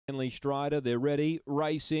Strider, they're ready,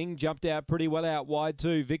 racing, jumped out pretty well out wide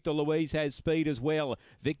too. Victor Louise has speed as well.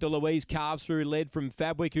 Victor Louise carves through, led from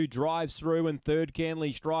Fabwick, who drives through, and third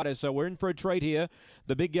Canley Strider. So we're in for a treat here.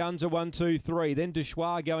 The big guns are 1, 2, 3. Then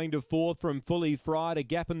Deschois going to fourth from Fully Fried. A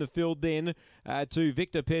gap in the field then to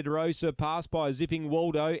Victor Pedrosa, passed by Zipping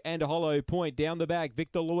Waldo and Hollow Point. Down the back,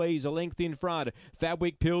 Victor Louise a length in front.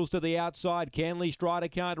 Fabwick pills to the outside. Canley Strider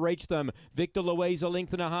can't reach them. Victor Louise a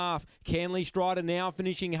length and a half. Canley Strider now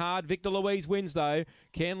finishing hard. Victor Louise wins though.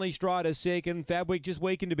 Canley Strider second. Fabwick just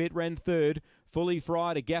weakened a bit, ran third. Fully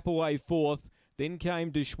Fried a gap away fourth. Then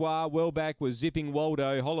came Deschois. Well back was Zipping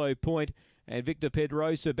Waldo, Hollow Point, and Victor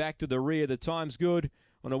Pedrosa back to the rear. The time's good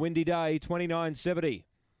on a windy day, 29.70.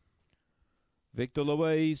 Victor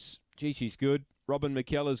Louise, gee, she's good. Robin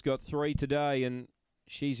McKellar's got 3 today, and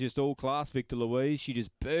she's just all class, Victor Louise. She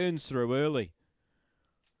just burns through early.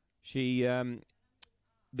 She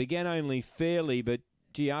began only fairly, but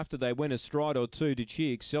gee, after they went a stride or two, did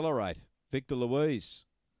she accelerate? Victor Louise.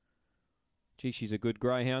 Gee, she's a good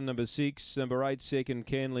greyhound. Number 6, number 8, second,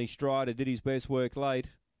 Canley Strider did his best work late.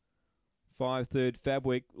 5, third,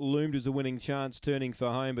 Fabwick loomed as a winning chance, turning for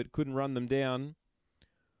home, but couldn't run them down.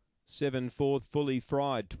 7, fourth, Fully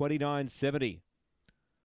Fried, 29.70.